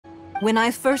When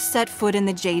I first set foot in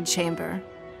the Jade Chamber,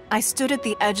 I stood at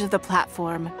the edge of the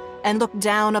platform and looked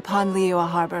down upon Liyue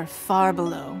Harbor far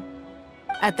below.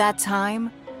 At that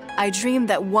time, I dreamed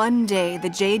that one day the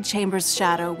Jade Chamber's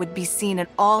shadow would be seen in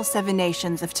all 7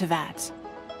 nations of Teyvat.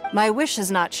 My wish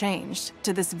has not changed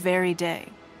to this very day.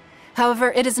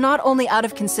 However, it is not only out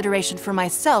of consideration for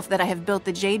myself that I have built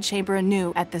the Jade Chamber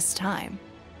anew at this time.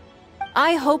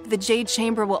 I hope the Jade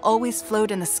Chamber will always float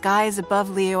in the skies above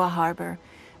Liyue Harbor,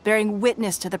 bearing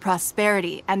witness to the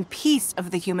prosperity and peace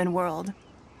of the human world.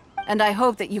 And I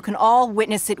hope that you can all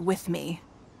witness it with me.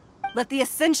 Let the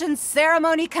Ascension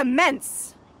ceremony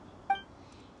commence!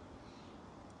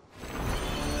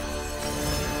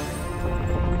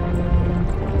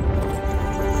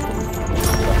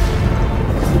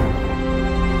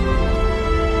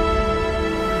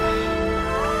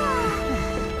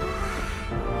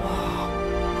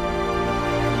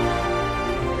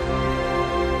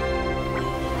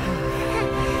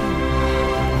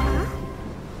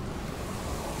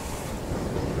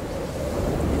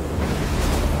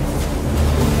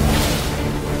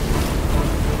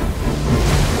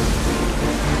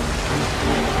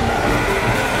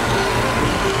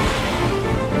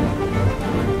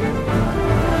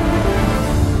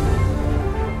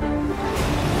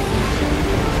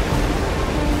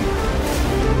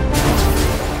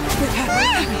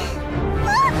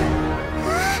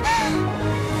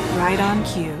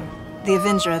 The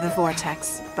Avenger of the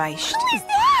Vortex, Beisht. Who is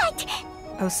that?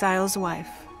 Osial's wife.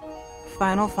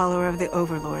 Final follower of the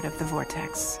Overlord of the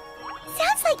Vortex.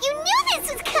 Sounds like you knew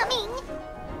this was coming!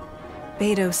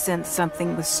 Beidou sensed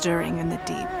something was stirring in the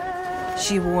deep.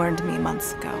 She warned me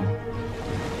months ago.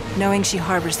 Knowing she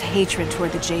harbors hatred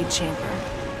toward the Jade Chamber,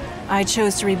 I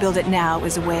chose to rebuild it now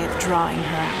as a way of drawing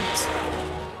her out.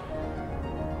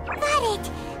 Got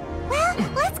it. Well,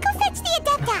 let's go fetch the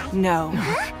Adepti. No.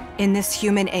 Huh? In this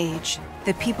human age,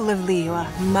 the people of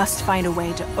Liyue must find a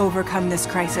way to overcome this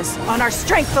crisis on our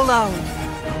strength alone!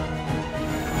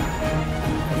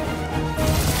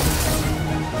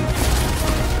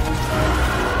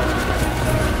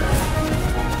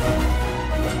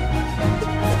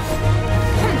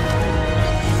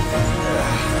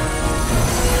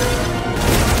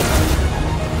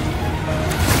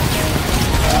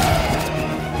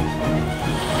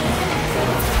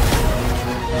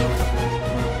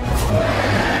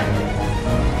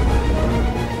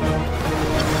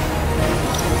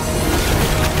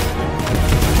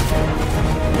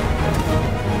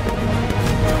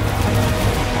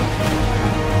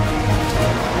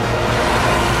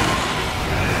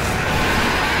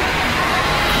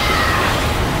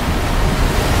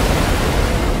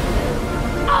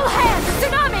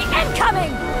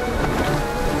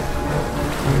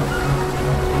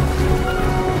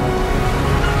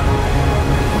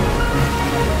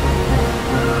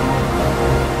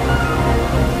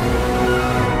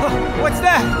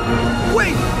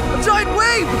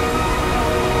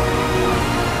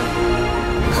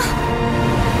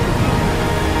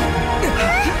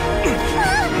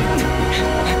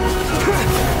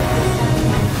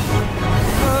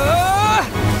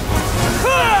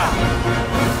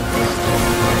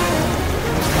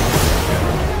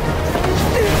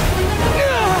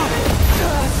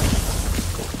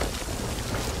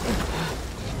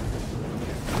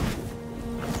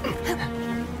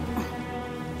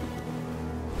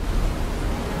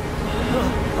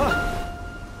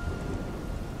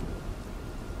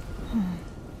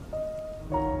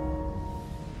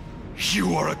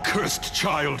 You are a cursed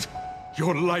child.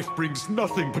 Your life brings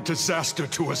nothing but disaster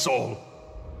to us all.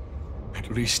 At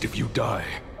least if you die,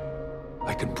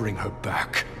 I can bring her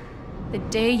back. The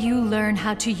day you learn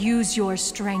how to use your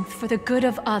strength for the good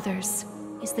of others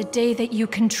is the day that you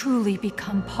can truly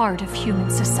become part of human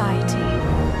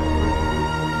society.